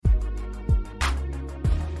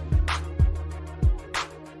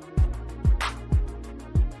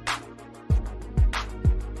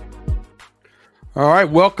All right,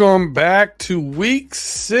 welcome back to week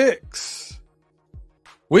 6.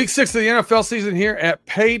 Week 6 of the NFL season here at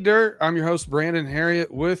PayDirt. I'm your host, Brandon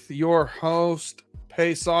Harriet, with your host,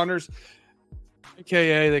 Pay Saunders,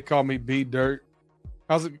 a.k.a. they call me B-Dirt.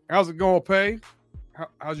 How's it going, Pay?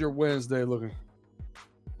 How's your Wednesday looking?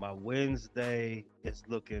 My Wednesday is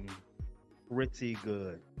looking pretty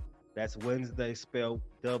good. That's Wednesday spelled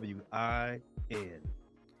W-I-N.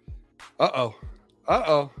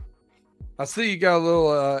 Uh-oh. I see you got a little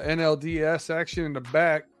NLDS action in the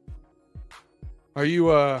back. Are you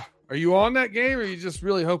on that game, or are you just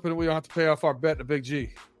really hoping that we don't have to pay off our bet to Big G?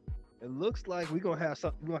 It looks like we're gonna have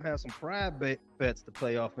some pride bets to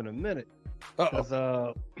play off in a minute. Because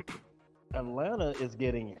Atlanta is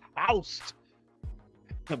getting housed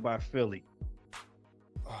by Philly.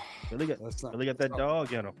 Philly got that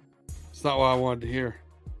dog in them. It's not what I wanted to hear.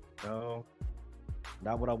 No,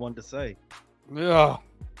 not what I wanted to say. Yeah.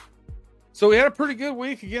 So we had a pretty good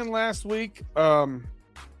week again last week. With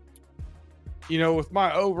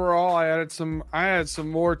my overall, I had some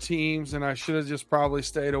more teams, and I should have just probably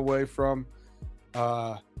stayed away from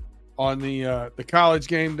on the college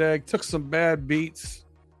game day. Took some bad beats.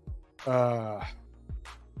 LSU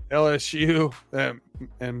and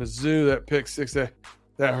Mizzou, that pick six that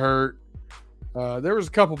hurt. There was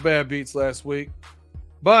a couple bad beats last week,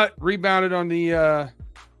 but rebounded on the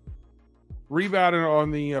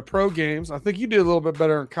pro games. I think you did a little bit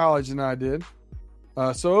better in college than I did.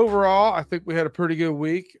 So overall, I think we had a pretty good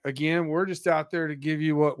week. Again, we're just out there to give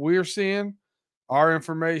you what we're seeing, our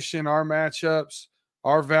information, our matchups,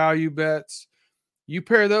 our value bets. You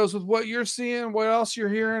pair those with what you're seeing, what else you're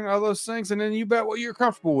hearing, all those things, and then you bet what you're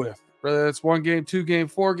comfortable with. Whether it's 1 game, 2 game,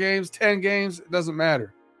 4 games, 10 games, it doesn't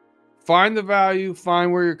matter. Find the value,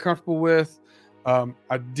 find where you're comfortable with.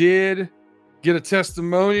 I did get a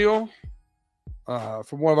testimonial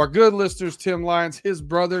from one of our good listeners, Tim Lyons. His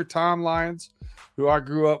brother, Tom Lyons, who I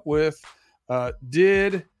grew up with,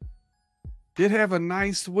 did have a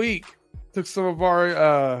nice week. Took some of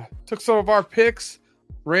our picks,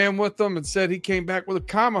 ran with them, and said he came back with a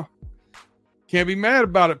comma. Can't be mad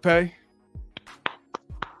about it, Pay.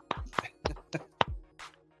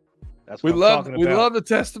 That's we love the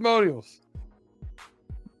testimonials.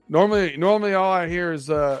 Normally all I hear is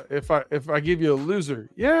if I give you a loser.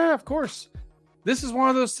 Yeah, of course. This is one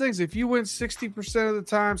of those things. If you win 60% of the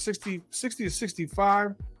time, 60 to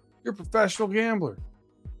 65, you're a professional gambler.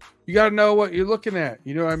 You got to know what you're looking at.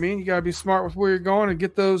 You know what I mean? You got to be smart with where you're going and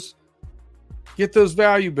get those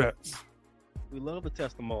value bets. We love the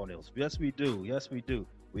testimonials. Yes, we do.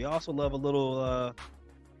 We also love a little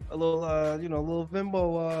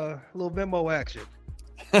Venmo action.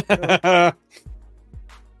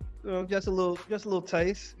 Just a little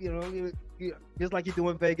taste. Just like you do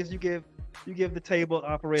in Vegas, you give the table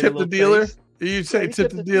operator tip a little the dealer. taste. You say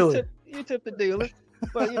tip the dealer. You tip the dealer.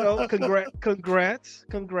 But congrats.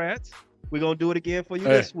 We're gonna do it again for you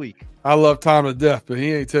this week. I love Tom to death, but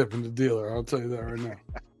he ain't tipping the dealer. I'll tell you that right now.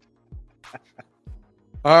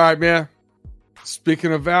 All right, man.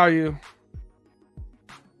 Speaking of value,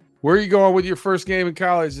 where are you going with your first game in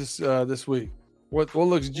college this week? What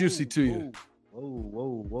looks juicy to you?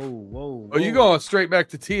 Whoa. Are you going straight back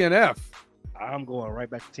to TNF? I'm going right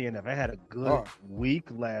back to TNF. I had a good week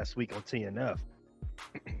last week on TNF.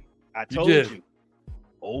 I told you.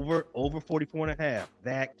 Over 44.5.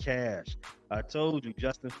 That cash. I told you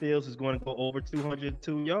Justin Fields is going to go over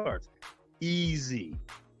 202 yards. Easy.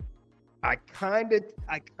 I kind of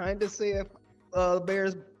said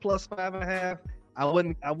Bears plus 5.5.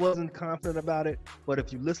 I wasn't confident about it, but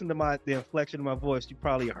if you listen to the inflection of my voice, you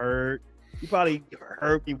probably heard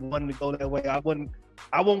me wanting to go that way.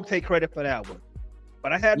 I won't take credit for that one.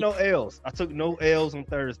 But I had no L's. I took no L's on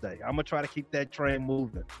Thursday. I'm gonna try to keep that train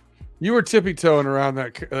moving. You were tippy-toeing around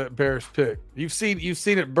that Bears pick. You've seen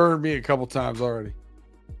it burn me a couple times already.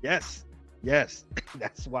 Yes.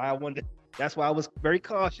 That's why I wanted. That's why I was very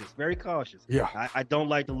cautious. Yeah. I don't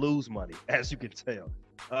like to lose money, as you can tell.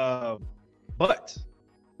 But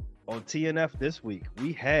on TNF this week,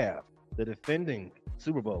 we have the defending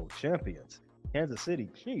Super Bowl champions, Kansas City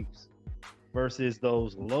Chiefs, versus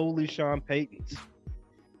those lowly Sean Paytons.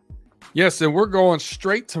 Yes, and we're going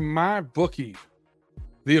straight to my bookie,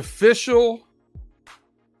 the official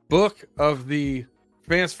book of the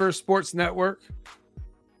Fans First Sports Network.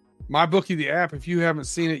 My bookie, the app. If you haven't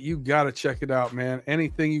seen it, you got to check it out, man.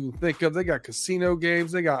 Anything you can think of. They got casino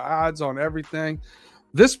games. They got odds on everything.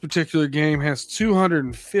 This particular game has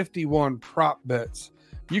 251 prop bets.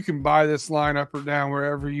 You can buy this line up or down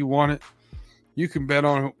wherever you want it. You can bet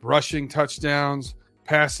on rushing touchdowns,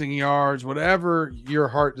 passing yards, whatever your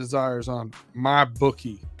heart desires on my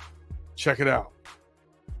bookie. Check it out.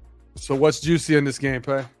 So what's juicy in this game,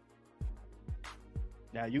 Pay?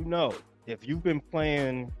 Now if you've been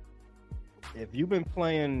playing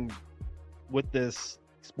with this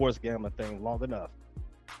sports gambling thing long enough,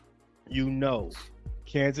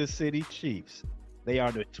 Kansas City Chiefs, they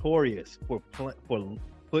are notorious for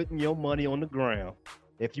putting your money on the ground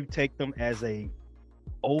if you take them as a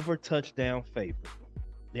over touchdown favorite.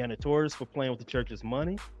 They are notorious for playing with the church's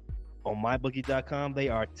money. On mybookie.com, they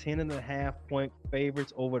are 10.5 point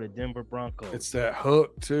favorites over the Denver Broncos. It's that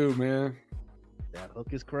hook too, man. That hook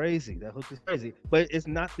is crazy. But it's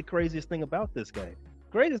not the craziest thing about this game.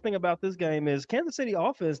 The craziest thing about this game is Kansas City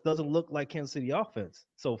offense doesn't look like Kansas City offense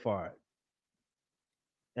so far.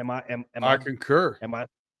 I concur.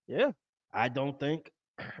 Yeah. I don't think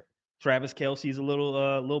Travis Kelce's a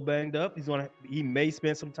little banged up. He may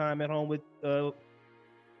spend some time at home with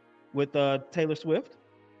Taylor Swift.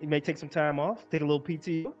 He may take some time off, take a little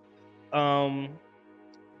PTO.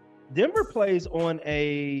 Denver plays on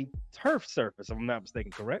a turf surface, if I'm not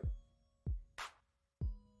mistaken, correct?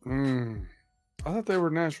 I thought they were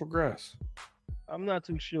natural grass. I'm not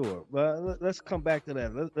too sure, but let's come back to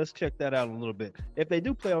that. Let's check that out a little bit. If they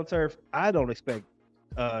do play on turf, I don't expect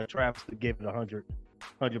Travis to give it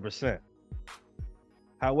 100%.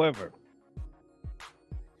 However,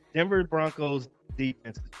 Denver Broncos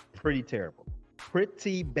defense is pretty terrible,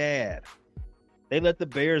 pretty bad. They let the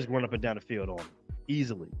Bears run up and down the field on them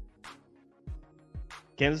easily.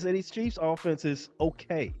 Kansas City Chiefs offense is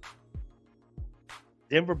okay.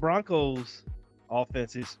 Denver Broncos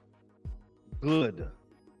offense is good.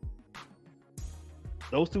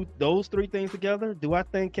 Those three things together, do I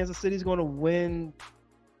think Kansas City's going to win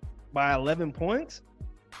by 11 points?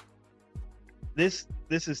 This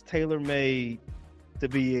is tailor-made to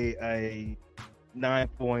be a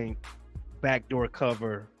 9-point backdoor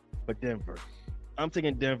cover for Denver. I'm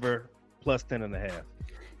taking Denver plus 10.5.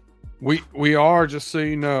 We are, just so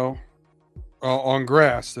you know, on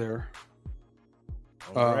grass there.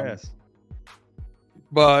 On grass.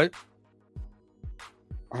 But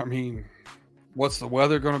I mean, what's the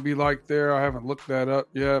weather going to be like there? I haven't looked that up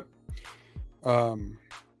yet.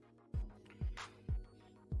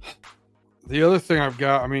 The other thing I've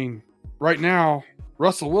got, I mean, right now,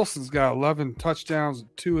 Russell Wilson's got 11 touchdowns and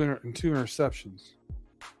two interceptions.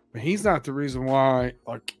 But he's not the reason why,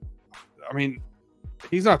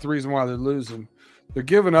 he's not the reason why they're losing. They're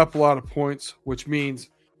giving up a lot of points, which means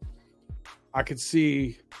I could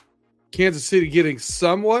see Kansas City getting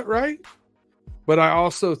somewhat right. But I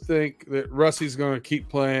also think that Russell's going to keep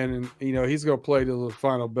playing, and he's going to play to the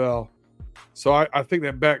final bell. So I think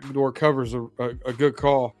that backdoor cover is a good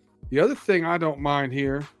call. The other thing I don't mind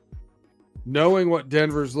here, knowing what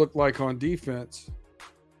Denver's looked like on defense,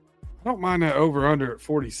 I don't mind that over-under at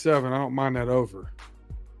 47. I don't mind that over.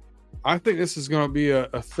 I think this is going to be a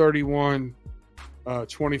 31-24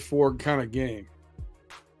 kind of game.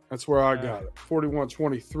 That's where I got it.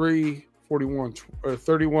 41-23.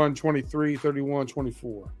 31-23,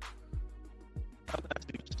 31-24.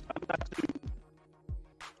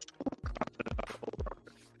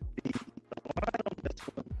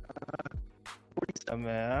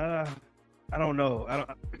 Man, I don't know.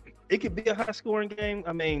 It could be a high-scoring game.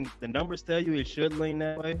 I mean, the numbers tell you it should lean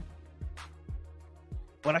that way.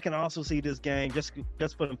 But I can also see this game just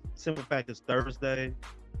for the simple fact it's Thursday.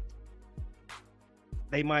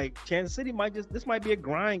 Kansas City this might be a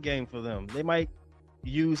grind game for them. They might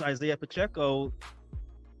use Isaiah Pacheco.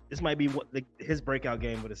 This might be his breakout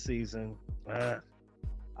game of the season.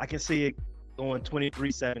 I can see it going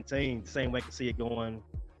 23-17, the same way I can see it going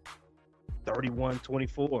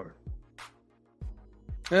 31-24.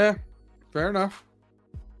 Yeah, fair enough.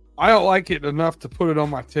 I don't like it enough to put it on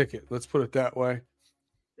my ticket. Let's put it that way.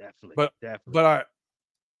 Definitely. But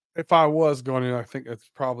if I was going to, I think it's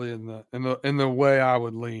probably in the way I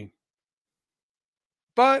would lean.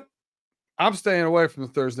 But I'm staying away from the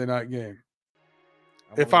Thursday night game.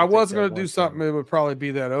 If I was going to do something, it would probably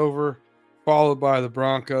be that over, followed by the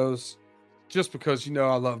Broncos, just because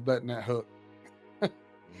I love betting that hook.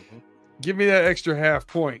 Mm-hmm. Give me that extra half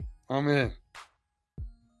point. I'm in.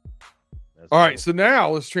 All right, so now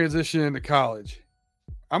let's transition into college.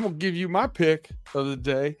 I'm going to give you my pick of the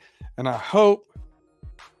day, and I hope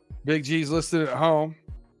Big G's listening at home,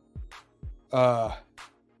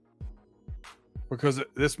 because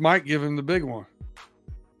this might give him the big one.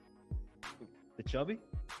 The Chubby?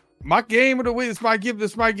 My game of the week. This might give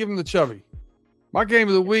him the Chubby. My game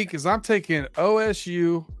of the week is I'm taking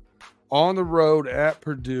OSU on the road at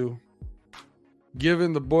Purdue,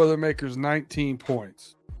 giving the Boilermakers 19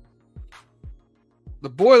 points. The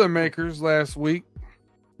Boilermakers last week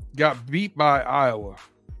got beat by Iowa.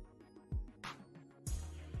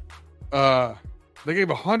 They gave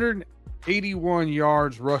 181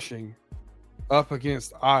 yards rushing up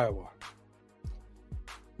against Iowa.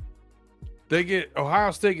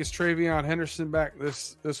 Ohio State gets Travion Henderson back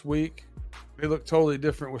this week. They look totally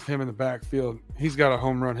different with him in the backfield. He's got a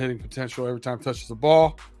home run hitting potential every time he touches the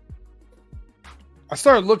ball. I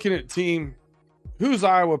started looking at team who's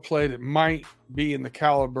Iowa played that might be in the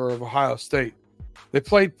caliber of Ohio State. They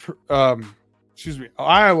played,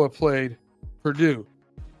 Iowa played Purdue.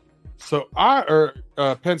 So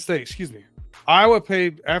Penn State, excuse me. Iowa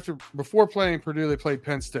played before playing Purdue, they played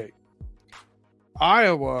Penn State.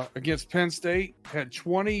 Iowa against Penn State had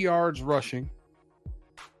 20 yards rushing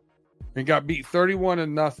and got beat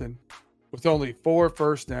 31-0 with only 4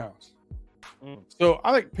 first downs. So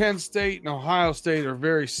I think Penn State and Ohio State are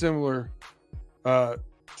very similar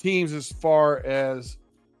teams as far as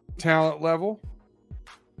talent level.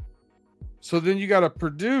 So then you got a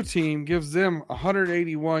Purdue team gives them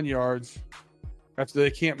 181 yards after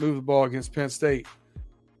they can't move the ball against Penn State.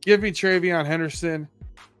 Give me Travion Henderson.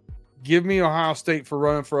 Give me Ohio State for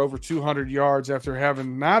running for over 200 yards after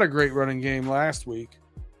having not a great running game last week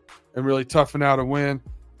and really toughing out a win.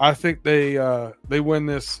 I think they win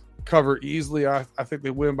this cover easily. I think they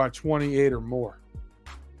win by 28 or more.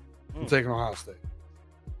 I'm taking Ohio State.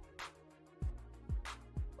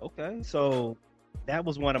 Okay, so that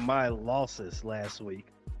was one of my losses last week.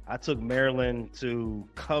 I took Maryland to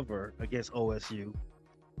cover against OSU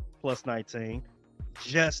plus 19.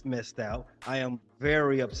 Just missed out. I am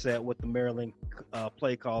very upset with the Maryland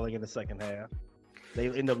play calling in the second half. They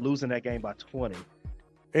end up losing that game by 20.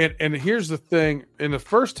 And here's the thing. In the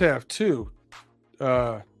first half, too,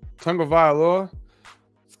 Tagovailoa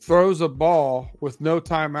throws a ball with no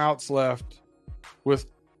timeouts left with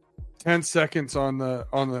 10 seconds on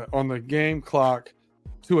the game clock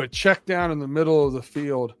to a check down in the middle of the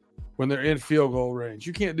field when they're in field goal range.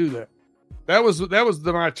 You can't do that. That was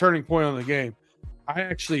my turning point on the game. I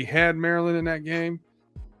actually had Maryland in that game,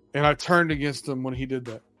 and I turned against him when he did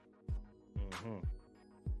that. Mm-hmm.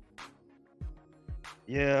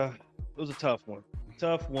 Yeah, it was a tough one.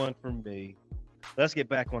 Tough one for me. Let's get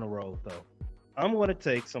back on the road, though. I'm going to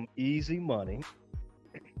take some easy money.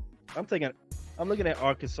 I'm looking at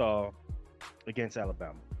Arkansas against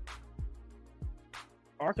Alabama.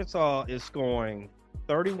 Arkansas is scoring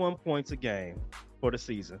 31 points a game for the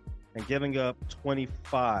season and giving up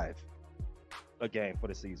 25 a game for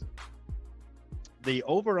the season. The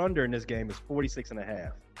over-under in this game is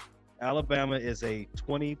 46.5. Alabama is a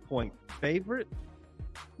 20-point favorite.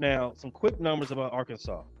 Now, some quick numbers about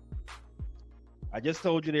Arkansas. I just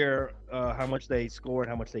told you there how much they score and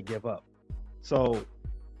how much they give up. So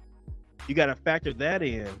you got to factor that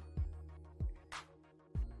in.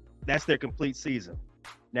 That's their complete season.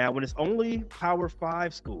 Now, when it's only Power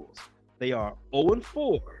 5 schools, they are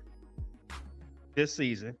 0-4 this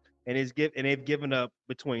season, and they've given up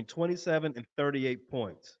between 27 and 38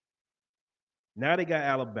 points. Now they got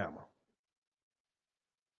Alabama.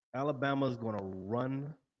 Alabama's going to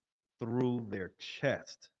run through their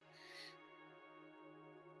chest.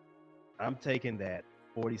 I'm taking that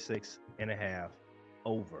 46.5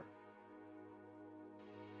 over.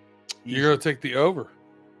 You're going to take the over?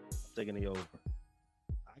 I'm taking the over.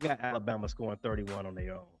 I got Alabama scoring 31 on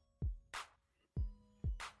their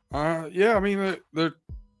own. Yeah, I mean, they're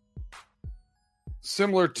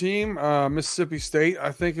similar team. Mississippi State,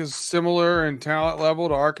 I think, is similar in talent level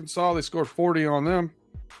to Arkansas. They scored 40 on them.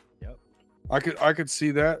 Yep. I could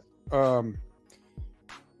see that. And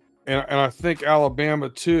I think Alabama,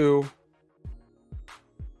 too,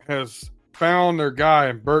 has found their guy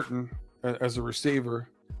in Burton as a receiver.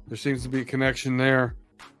 There seems to be a connection there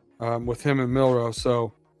with him and Milroe.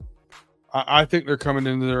 So I think they're coming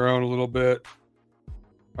into their own a little bit.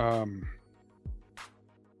 I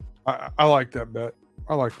like that bet.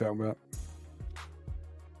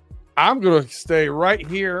 I'm going to stay right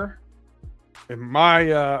here in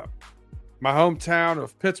my my hometown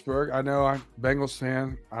of Pittsburgh. I know I'm a Bengals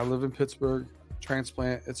fan. I live in Pittsburgh.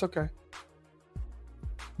 Transplant. It's okay.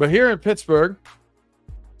 But here in Pittsburgh,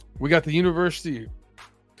 we got the University of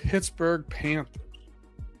Pittsburgh Panthers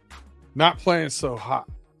not playing so hot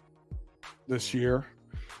this year.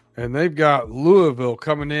 And they've got Louisville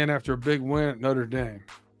coming in after a big win at Notre Dame.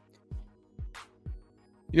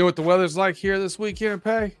 You know what the weather's like here this weekend,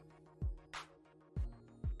 Pay?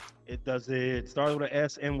 It starts with an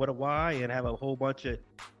S and with a Y and have a whole bunch of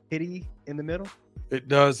hitty in the middle? It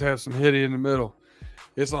does have some hitty in the middle.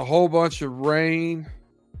 It's a whole bunch of rain,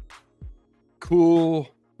 cool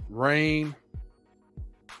rain,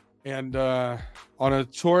 and on a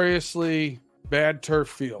notoriously bad turf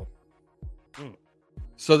field.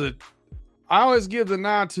 So that I always give the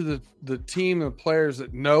nod to the team and the players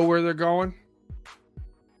that know where they're going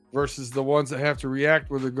versus the ones that have to react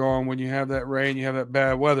where they're going when you have that rain, you have that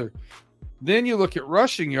bad weather. Then you look at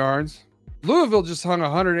rushing yards. Louisville just hung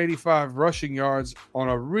 185 rushing yards on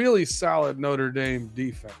a really solid Notre Dame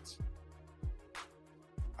defense.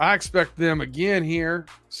 I expect them again here.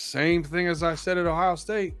 Same thing as I said at Ohio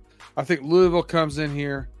State. I think Louisville comes in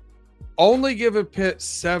here, only giving Pitt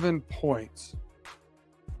 7 points.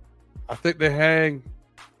 I think they hang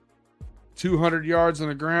 200 yards on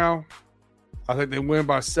the ground. I think they win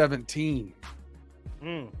by 17.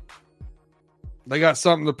 They got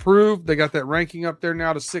something to prove. They got that ranking up there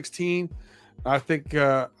now to 16. I think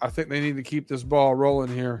they need to keep this ball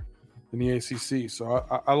rolling here in the ACC. So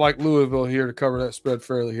I like Louisville here to cover that spread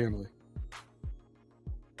fairly handily.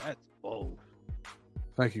 That's bold.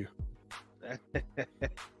 Thank you.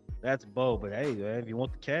 That's bold, but hey, man, if you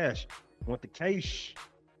want the cash, you want the cash.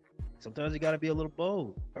 Sometimes you got to be a little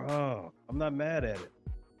bold. Oh, I'm not mad at it.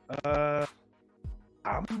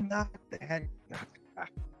 I'm not that.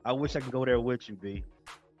 I wish I could go there with you, B.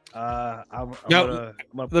 I'm gonna,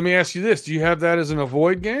 let me ask you this: do you have that as an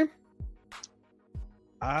avoid game?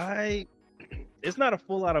 It's not a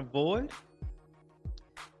full out avoid.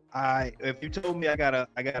 If you told me I gotta,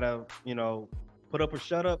 put up or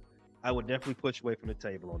shut up, I would definitely push away from the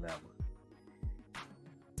table on that one.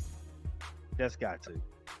 Just got to.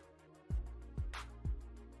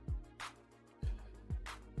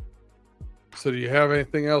 So do you have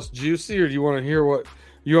anything else juicy, or do you want to hear what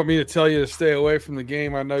you want me to tell you to stay away from the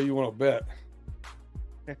game? I know you want to bet.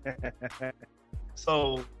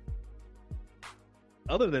 So,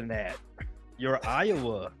 other than that, your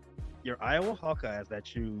Iowa Hawkeyes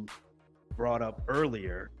that you brought up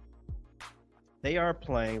earlier, they are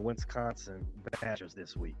playing Wisconsin Badgers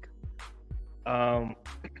this week. As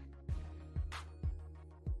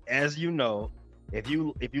you know, if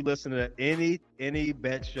you listen to any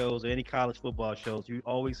bet shows or any college football shows, you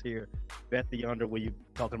always hear bet the under when you're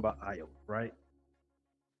talking about Iowa, right?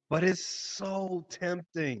 But it's so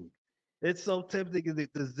tempting. It's so tempting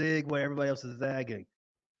to zig where everybody else is zagging.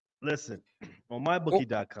 Listen, on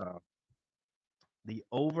mybookie.com, the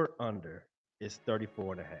over-under is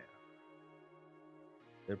 34.5.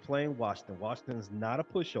 They're playing Washington. Washington is not a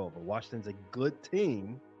pushover. Washington's a good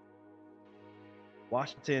team.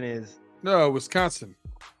 Washington is... No, Wisconsin.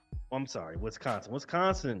 I'm sorry, Wisconsin.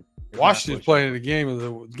 Wisconsin. Washington's playing the game of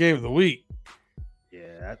the week.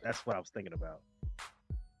 Yeah, that's what I was thinking about.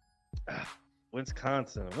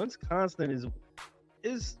 Wisconsin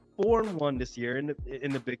is 4-1 this year in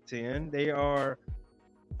the Big Ten. They are,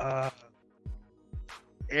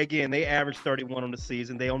 again, they average 31 on the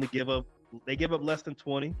season. They give up less than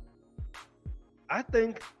 20. I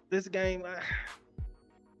think this game,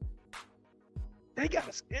 they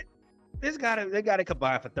got to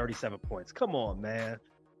combine for 37 points. Come on, man.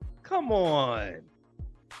 Come on.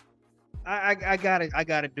 I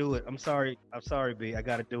gotta do it. I'm sorry, B. I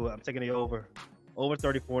gotta do it. I'm taking the over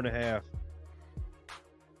 34.5.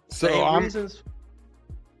 So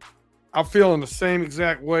I'm feeling the same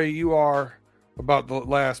exact way you are about the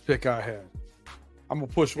last pick I had. I'm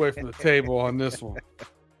gonna push away from the table on this one.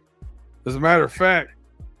 As a matter of fact,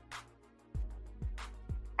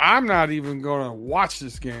 I'm not even going to watch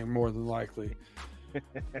this game more than likely.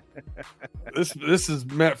 This is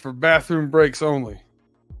meant for bathroom breaks only.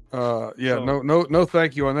 No,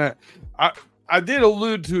 thank you on that. I did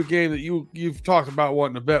allude to a game that you've talked about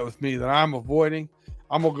wanting to bet with me that I'm avoiding.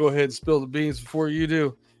 I'm gonna go ahead and spill the beans before you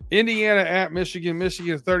do. Indiana at Michigan.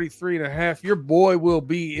 Michigan 33.5. Your boy will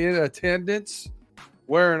be in attendance,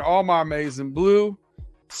 wearing all my maize and blue,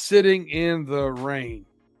 sitting in the rain.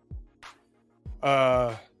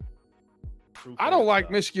 I don't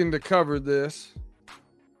like Michigan to cover this,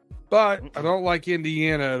 but I don't like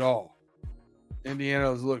Indiana at all.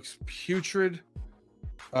 Indiana looks putrid.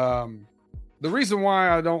 The reason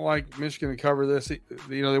why I don't like Michigan to cover this,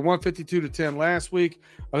 they won 52-10 last week.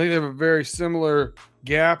 I think they have a very similar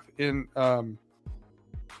gap in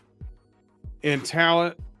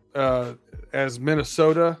talent as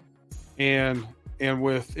Minnesota and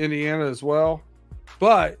with Indiana as well.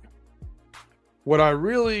 But what I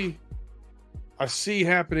see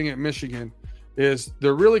happening at Michigan is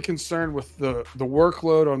they're really concerned with the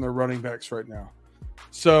workload on their running backs right now.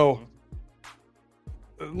 So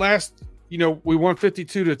we won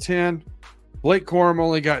 52-10. Blake Corum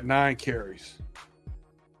only got 9 carries.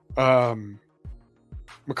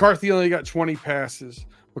 McCarthy only got 20 passes.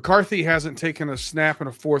 McCarthy hasn't taken a snap in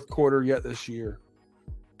a fourth quarter yet this year.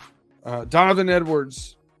 Donovan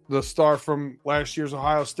Edwards, the star from last year's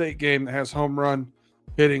Ohio State game that has home run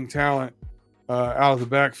hitting talent out of the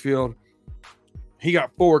backfield. He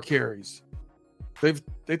got 4 carries. They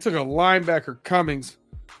took a linebacker, Cummings,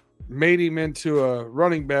 made him into a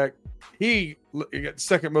running back. He got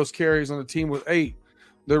second most carries on the team with 8.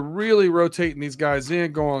 They're really rotating these guys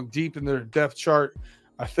in, going deep in their depth chart.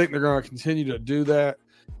 I think they're going to continue to do that.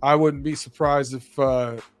 I wouldn't be surprised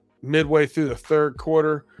if midway through the third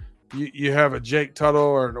quarter, you have a Jake Tuttle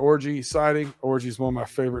or an Orgy sighting. Orgy is one of my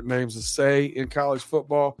favorite names to say in college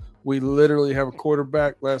football. We literally have a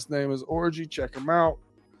quarterback. Last name is Orgy. Check him out.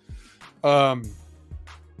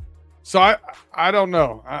 So I don't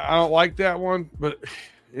know. I don't like that one, but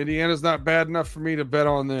Indiana's not bad enough for me to bet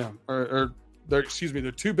on them. Or they're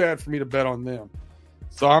too bad for me to bet on them.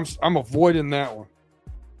 So I'm avoiding that one.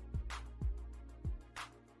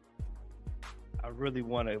 I really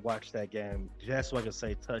want to watch that game just so I can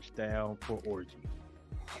say touchdown for Orgy.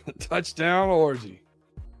 Touchdown Orgy.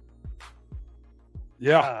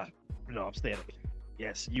 Yeah. No, I'm standing.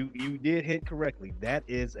 Yes, you did hit correctly. That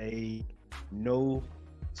is a no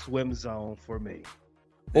swim zone for me.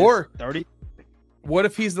 Or 30. What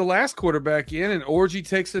if he's the last quarterback in and Orgy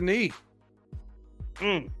takes a knee?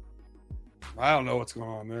 I don't know what's going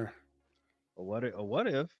on there. What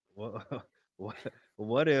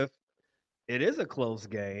if it is a close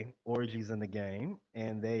game? Orgy's in the game,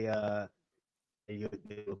 and they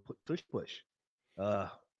push.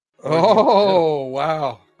 Oh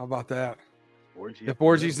wow! How about that? Orgy if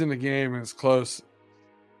Orgy's in the game and it's close,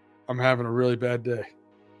 I'm having a really bad day.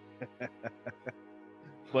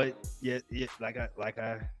 But yeah, like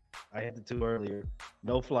I hinted to earlier,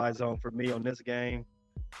 no fly zone for me on this game.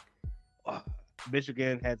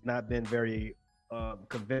 Michigan has not been very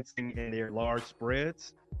convincing in their large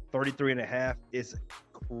spreads. 33.5 is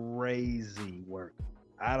crazy work.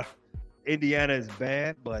 Indiana is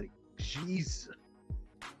bad, but jeez,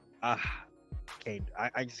 I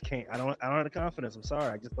just can't. I don't have the confidence. I'm sorry,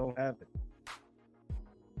 I just don't have it.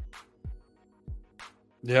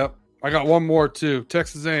 Yep. I got one more too.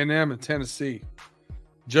 Texas A&M and Tennessee.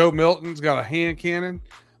 Joe Milton's got a hand cannon,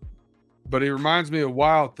 but he reminds me of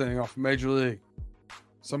Wild Thing off of Major League.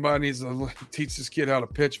 Somebody needs to teach this kid how to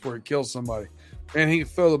pitch before he kills somebody. And he can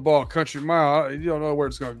throw the ball a country mile. You don't know where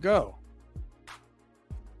it's going to go.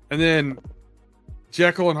 And then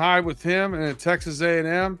Jekyll and Hyde with him, and then Texas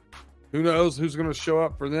A&M. Who knows who's going to show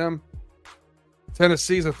up for them?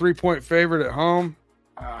 Tennessee's a 3-point favorite at home.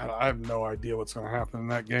 I have no idea what's going to happen in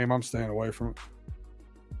that game. I'm staying away from it.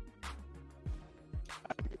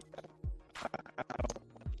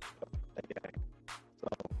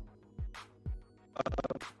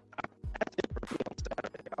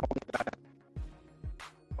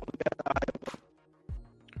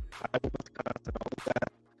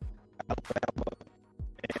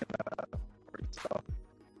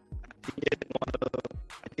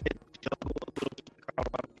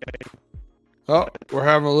 Oh, we're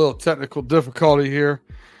having a little technical difficulty here.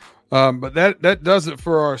 But that does it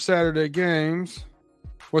for our Saturday games.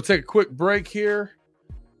 We'll take a quick break here,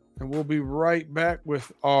 and we'll be right back with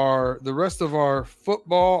the rest of our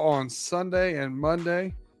football on Sunday and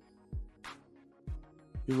Monday.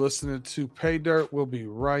 You're listening to PayDirt. We'll be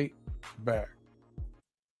right back.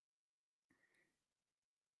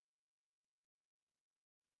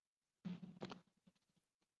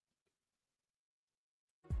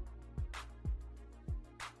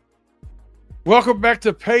 Welcome back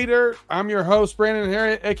to PayDirt. I'm your host, Brandon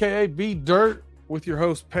Harriet, a.k.a. B Dirt, with your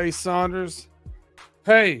host, Pay Saunders.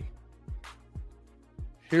 Hey,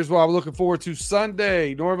 here's what I'm looking forward to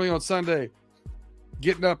Sunday. Normally on Sunday,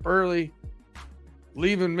 getting up early,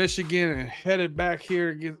 leaving Michigan and headed back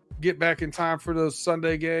here to get back in time for those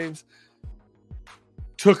Sunday games.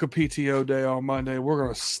 Took a PTO day on Monday. We're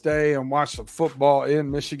going to stay and watch some football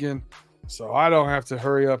in Michigan so I don't have to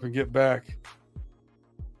hurry up and get back.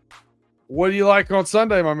 What do you like on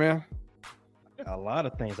Sunday, my man? A lot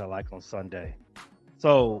of things I like on Sunday.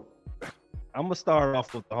 So I'm going to start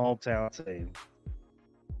off with the hometown team.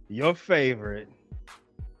 Your favorite,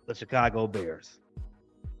 the Chicago Bears.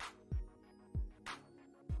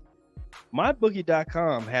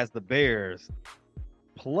 MyBookie.com has the Bears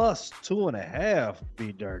plus 2.5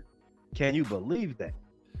 B-Dirt. Can you believe that?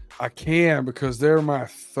 I can, because they're my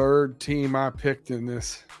third team I picked in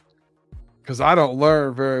this. Because I don't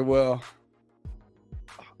learn very well.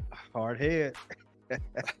 Hard head.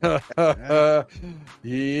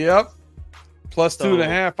 Yep. Plus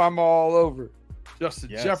 2.5, I'm all over. Justin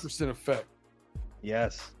Jefferson effect.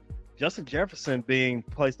 Yes. Justin Jefferson being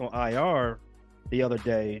placed on IR the other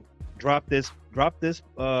day dropped this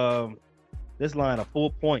line a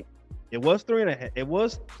full point. It was 3.5. It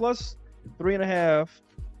was plus 3.5.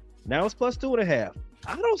 Now it's plus 2.5.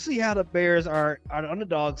 I don't see how the Bears are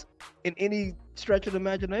underdogs in any stretch of the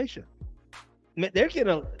imagination.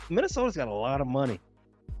 Minnesota's got a lot of money.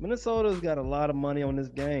 Minnesota's got a lot of money on this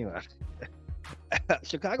game.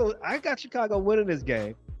 Chicago, I got Chicago winning this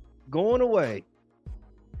game, going away.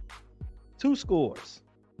 2 scores.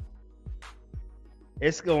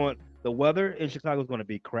 The weather in Chicago is going to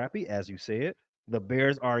be crappy, as you said. The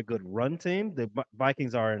Bears are a good run team. The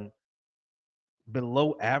Vikings are in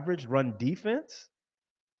below average run defense.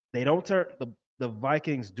 They don't turn the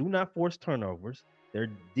Vikings do not force turnovers. Their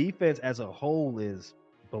defense as a whole is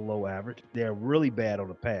below average. They're really bad on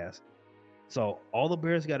the pass. So all the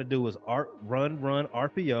Bears got to do is run,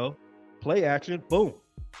 RPO, play action, boom,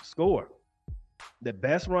 score. The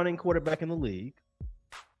best running quarterback in the league.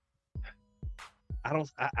 I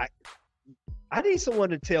need someone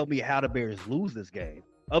to tell me how the Bears lose this game,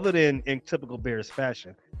 other than in typical Bears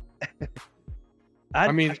fashion. I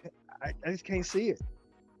just can't see it.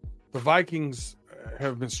 The Vikings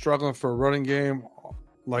have been struggling for a running game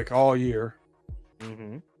like all year.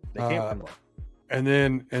 Mm-hmm. They can't run well. And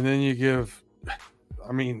then you give,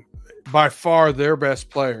 by far their best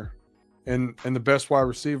player and the best wide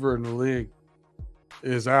receiver in the league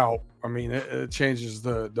is out. It changes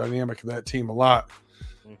the dynamic of that team a lot.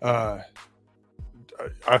 Mm-hmm.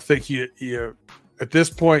 I think you at this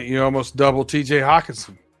point you almost double TJ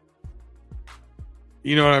Hawkinson.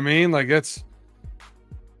 You know what I mean? Like that's.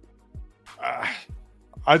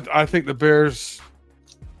 I think the Bears.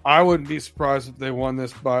 I wouldn't be surprised if they won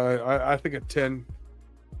this by. I think a 10,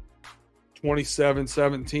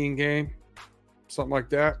 27-17 game, something like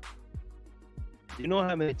that. You know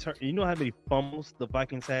how many fumbles the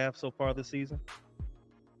Vikings have so far this season?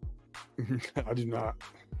 I do not.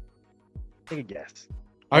 Take a guess.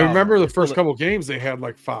 I remember the first couple games they had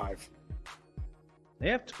like 5. They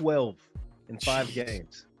have 12 in 5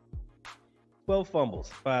 games. 12 fumbles,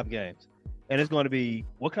 5 games. And it's going to be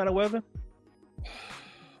what kind of weather?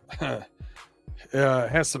 It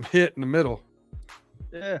has some hit in the middle.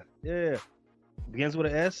 Yeah. Begins with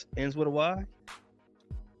an S, ends with a Y.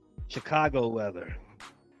 Chicago weather.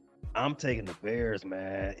 I'm taking the Bears,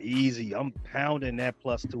 man. Easy. I'm pounding that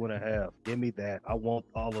plus 2.5. Give me that. I want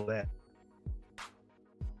all of that.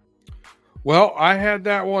 Well, I had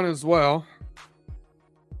that one as well.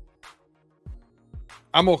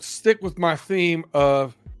 I'm going to stick with my theme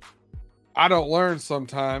of I don't learn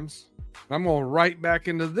sometimes. I'm going right back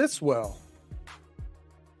into this well.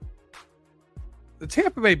 The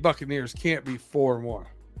Tampa Bay Buccaneers can't be 4-1.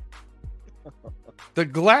 The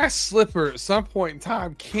glass slipper at some point in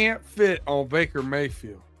time can't fit on Baker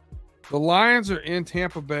Mayfield. The Lions are in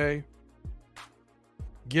Tampa Bay,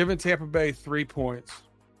 giving Tampa Bay 3 points.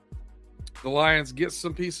 The Lions get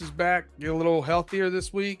some pieces back, get a little healthier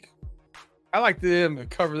this week. I like them to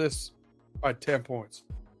cover this by 10 points.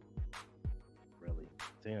 Really?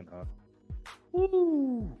 10, huh?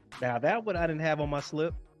 Woo! Now, that one I didn't have on my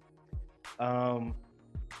slip. I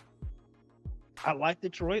like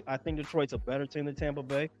Detroit. I think Detroit's a better team than Tampa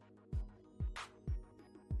Bay.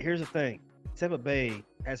 Here's the thing. Tampa Bay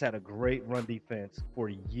has had a great run defense for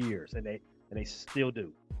years, and they still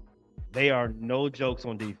do. They are no jokes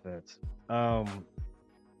on defense. I'm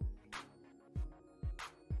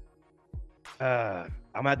gonna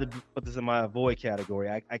have to put this in my avoid category.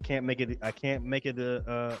 I can't make it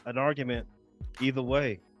an argument either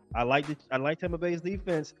way. I like Tampa Bay's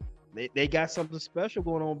defense. They got something special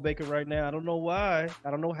going on with Baker right now. I don't know why.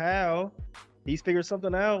 I don't know how. He's figured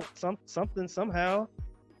something out. Something somehow.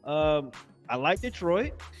 I like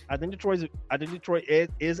Detroit. I think Detroit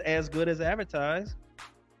is as good as advertised.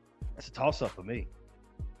 That's a toss-up for me.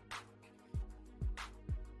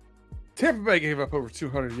 Tampa Bay gave up over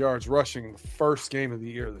 200 yards rushing in the first game of the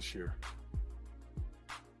year this year.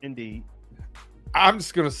 Indeed. I'm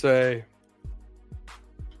just going to say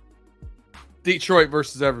Detroit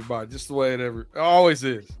versus everybody, just the way it always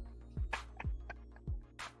is.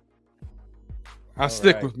 I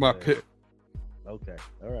stick with my pick. Okay.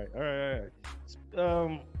 All right.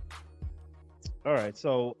 All right.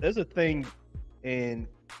 So there's a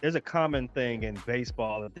common thing in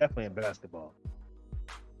baseball and definitely in basketball.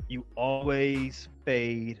 You always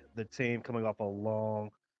fade the team coming off a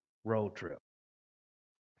long road trip.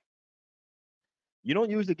 You don't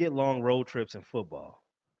usually get long road trips in football.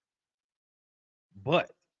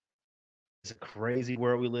 But it's a crazy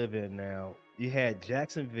world we live in now. You had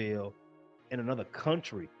Jacksonville in another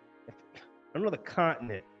country, another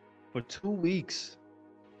continent for 2 weeks.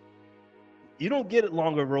 You don't get a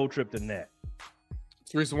longer road trip than that.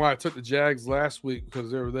 It's the reason why I took the Jags last week,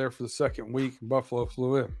 because they were there for the second week and Buffalo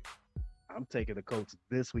flew in. I'm taking the Colts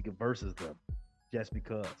this week versus them just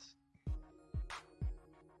because.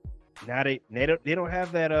 Now they don't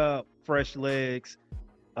have that fresh legs.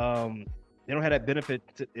 They don't have that benefit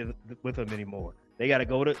with them anymore. They got to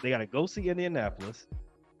go see Indianapolis.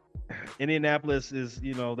 Indianapolis is,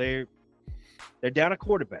 they're down a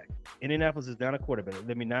quarterback. Indianapolis is down a quarterback.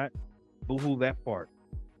 Let me not boo-hoo that part.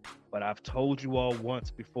 But I've told you all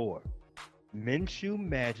once before, Minshew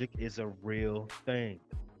magic is a real thing.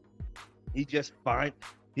 He just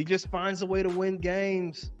finds a way to win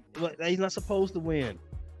games. He's not supposed to win.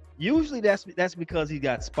 Usually that's because he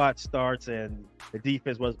got spot starts and the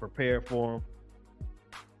defense wasn't prepared for him.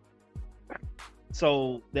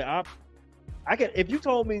 So if you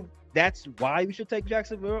told me that's why you should take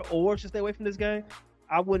Jacksonville or should stay away from this game,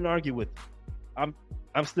 I wouldn't argue with you.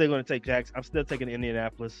 I'm still going to take Jackson. I'm still taking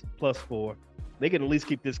Indianapolis +4. They can at least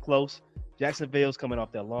keep this close. Jacksonville's coming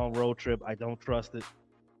off that long road trip. I don't trust it.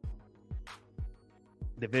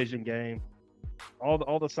 Division game.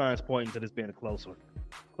 All the signs pointing to this being closer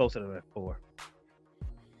than that 4.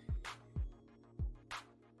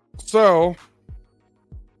 So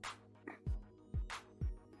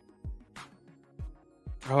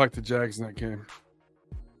I like the Jags in that game.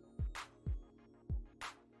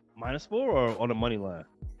 -4 or on the money line?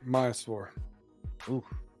 -4. Ooh.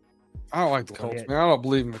 I don't like the Colts, man. I don't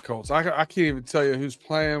believe in the Colts. I can't even tell you who's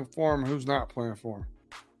playing for them and who's not playing for them.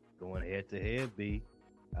 Going head to head, B.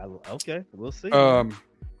 Okay, we'll see.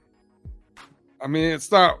 I mean,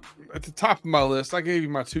 it's not at the top of my list. I gave you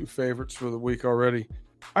my 2 favorites for the week already.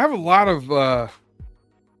 I got a lot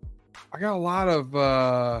of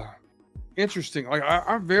interesting. Like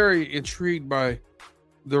I'm very intrigued by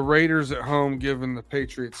the Raiders at home giving the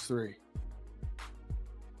Patriots 3.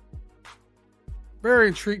 Very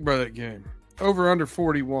intrigued by that game. Over under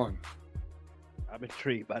 41. I'm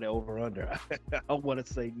intrigued by the over under. I want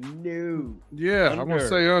to say no. Yeah, I'm gonna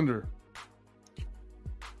say under.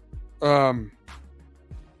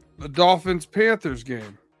 The Dolphins Panthers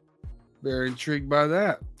game. Very intrigued by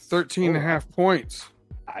that. 13.5 points.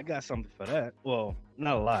 I got something for that. Well,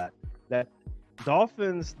 not a lot. That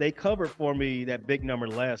Dolphins, they covered for me that big number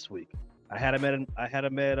last week. I had them at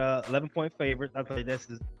 11-point favorites. I thought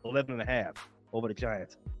this is 11.5 over the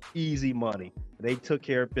Giants. Easy money. They took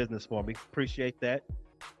care of business for me. Appreciate that.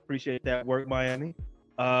 Appreciate that work, Miami.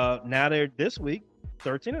 Now they're this week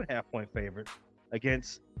 13.5-point favorite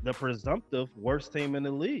against the presumptive worst team in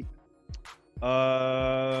the league.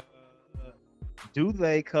 Do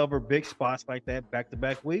they cover big spots like that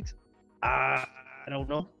back-to-back weeks? I don't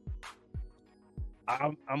know.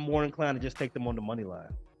 I'm more inclined to just take them on the money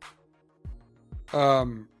line.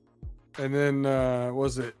 And then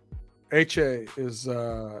was it HA is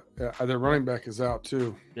their running back is out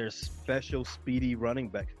too. Their special speedy running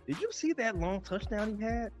back. Did you see that long touchdown he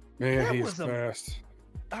had? Man, he's fast.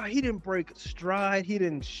 He didn't break stride. He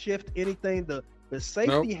didn't shift anything. The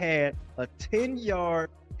safety had a 10-yard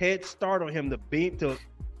head start on him to beat to.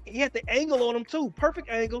 He had the angle on him too. Perfect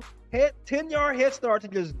angle. 10-yard head start to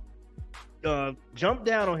just jump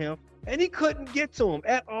down on him, and he couldn't get to him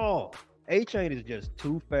at all. A-Chain is just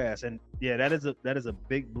too fast, and yeah, that is a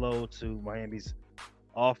big blow to Miami's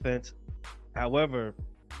offense. However,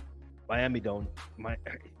 Miami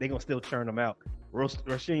they gonna still churn them out.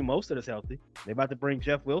 Rasheem Mostert is healthy. They about to bring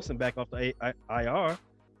Jeff Wilson back off the IR,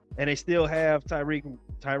 and they still have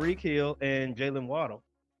Tyreek Hill and Jalen Waddle.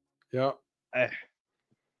 Yeah,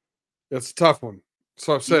 it's a tough one.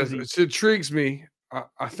 So I've said it intrigues me.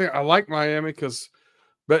 I think I like Miami because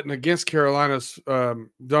betting against Carolina's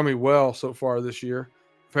done me well so far this year.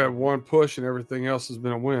 I've had one push and everything else has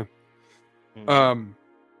been a win. Mm-hmm.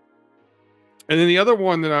 And then the other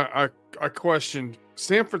one that I questioned,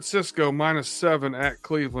 San Francisco -7 at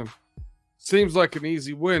Cleveland. Seems like an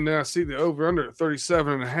easy win. Then I see the over-under at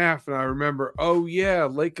 37.5, and I remember, oh, yeah,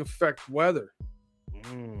 lake effect weather.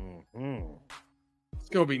 Mm-hmm. It's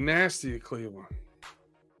going to be nasty at Cleveland.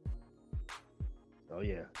 Oh,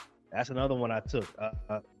 yeah. That's another one I took.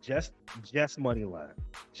 Just money line.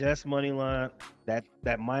 Just money line. That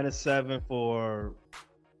 -7 for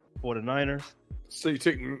the Niners. So you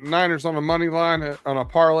take Niners on the money line on a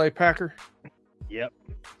parlay packer? Yep.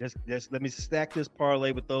 Just let me stack this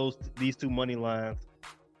parlay with these 2 money lines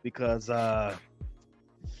because that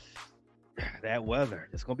weather.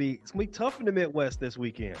 It's gonna be tough in the Midwest this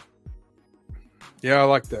weekend. Yeah, I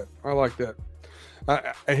like that.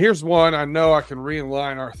 Here's one I know I can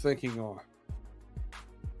realign our thinking on.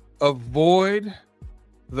 Avoid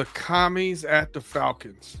the commies at the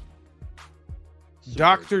Falcons.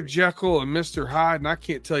 Dr. Jekyll and Mr. Hyde, and I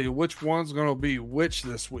can't tell you which one's going to be which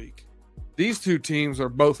this week. These 2 teams are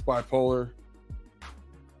both bipolar.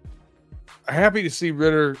 Happy to see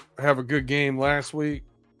Ritter have a good game last week,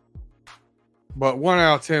 But 1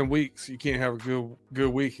 out of 10 weeks, you can't have a good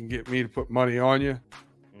week and get me to put money on you.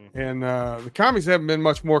 And the commies haven't been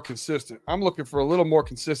much more consistent. I'm looking for a little more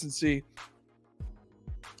consistency.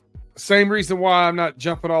 Same reason why I'm not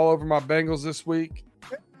jumping all over my Bengals this week.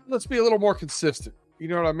 Let's be a little more consistent. You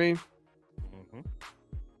know what I mean? Mm-hmm.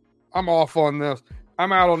 I'm off on this.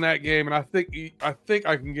 I'm out on that game, and I think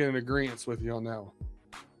I can get an agreement with you on that one.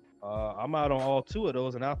 I'm out on all 2 of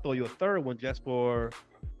those, and I'll throw you a third one just for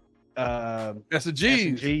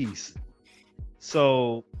S&Gs.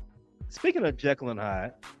 So, speaking of Jekyll and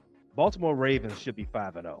Hyde, Baltimore Ravens should be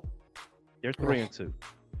 5-0. They're 3-2.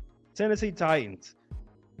 Tennessee Titans.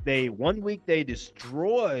 One week they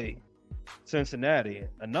destroy Cincinnati.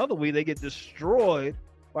 Another week they get destroyed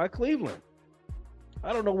by Cleveland.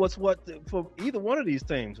 I don't know what's what for either one of these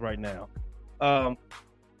teams right now.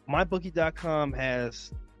 MyBookie.com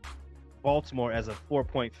has Baltimore as a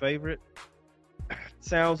 4-point favorite.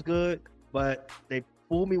 Sounds good, but they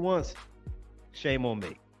fooled me once. Shame on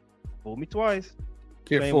me. Fooled me twice.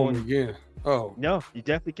 Can't fool me again. Oh no, you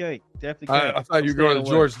definitely can't. I thought you were going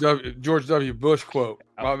to George W. Bush quote.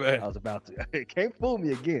 My bad. I was about to. Can't fool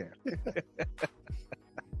me again.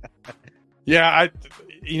 Yeah,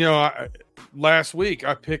 last week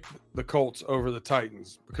I picked the Colts over the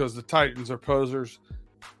Titans because the Titans are posers.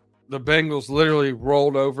 The Bengals literally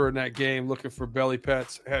rolled over in that game looking for belly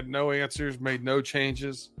pets, had no answers, made no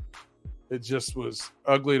changes. It just was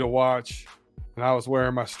ugly to watch. And I was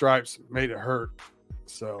wearing my stripes, made it hurt.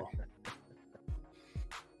 So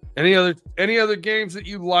any other games that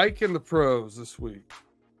you like in the pros this week?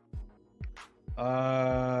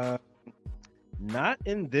 Not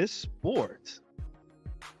in this sport.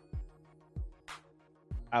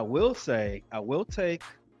 I will take.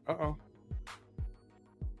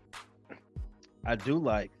 I do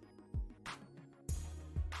like.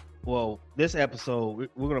 Well, this episode,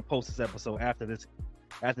 we're going to post this episode after this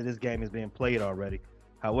game is being played already.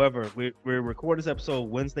 However, we're recording this episode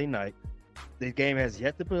Wednesday night. The game has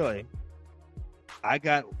yet to play. I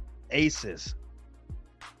got Aces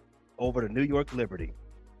over the New York Liberty,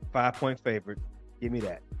 5-point favorite. Give me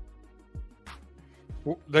that.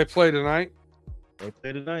 They play tonight.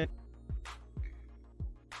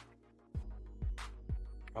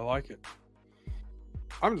 I like it.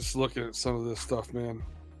 I'm just looking at some of this stuff, man.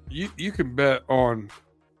 You can bet on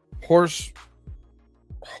horse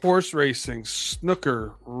racing,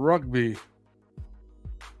 snooker, rugby,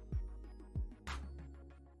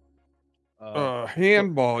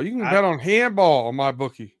 handball. You can bet on handball on my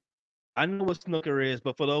bookie. I know what snooker is,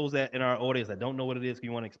 but for those that in our audience that don't know what it is, can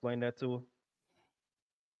you want to explain that to them?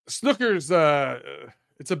 Snooker's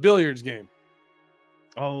it's a billiards game.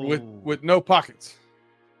 Oh, with no pockets.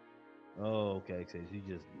 Oh, okay. So you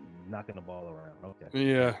just knocking the ball around. Okay.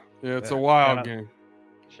 Yeah, it's a wild game.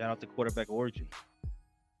 Shout out to Quarterback Orgy.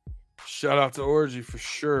 Shout out to Orgy for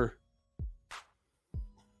sure.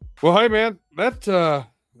 Well, hey man, that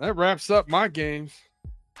wraps up my games.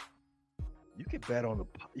 You can bet on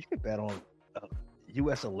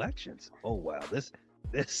U.S. elections. Oh wow, this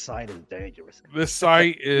site is dangerous. This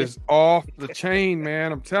site is off the chain,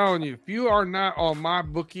 man. I'm telling you, if you are not on my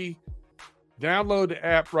bookie, download the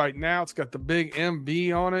app right now. It's got the big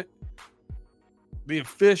MB on it. The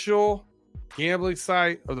official gambling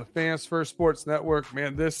site of the Fans First Sports Network.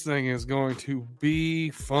 Man, this thing is going to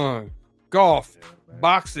be fun. Golf,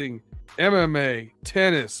 boxing, MMA,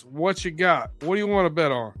 tennis. What you got? What do you want to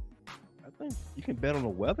bet on? I think you can bet on the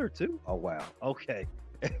weather too. Oh wow. Okay.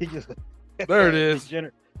 There it is.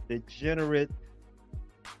 Degenerate's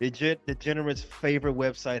favorite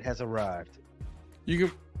website has arrived. You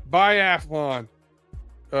can biathlon,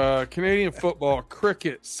 Canadian football,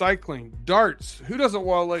 cricket, cycling, darts. Who doesn't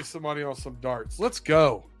want to lay some money on some darts? Let's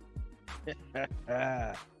go.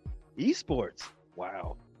 Esports.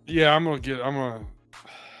 Wow. Yeah, I'm gonna get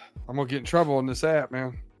in trouble on this app,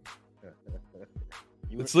 man.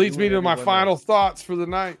 This leads me to my final thoughts for the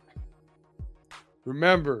night.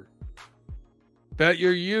 Remember, bet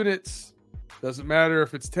your units. Doesn't matter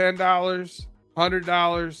if it's $10, $100,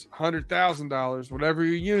 $100,000, whatever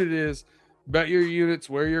your unit is. Bet your units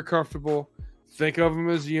where you're comfortable. Think of them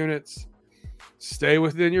as units. Stay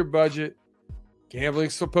within your budget.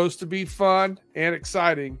 Gambling's supposed to be fun and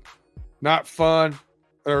exciting, not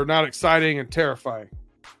exciting and terrifying.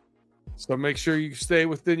 So make sure you stay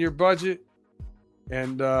within your budget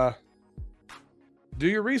and do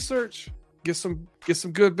your research. Get some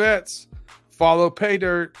good bets. Follow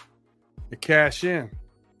PayDirt and cash in.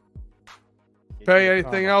 Pay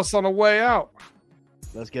anything else on the way out.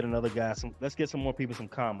 Let's get another guy. Let's get some more people some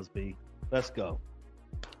commas, B. Let's go.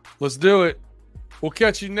 Let's do it. We'll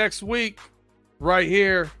catch you next week right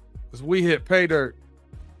here as we hit pay dirt.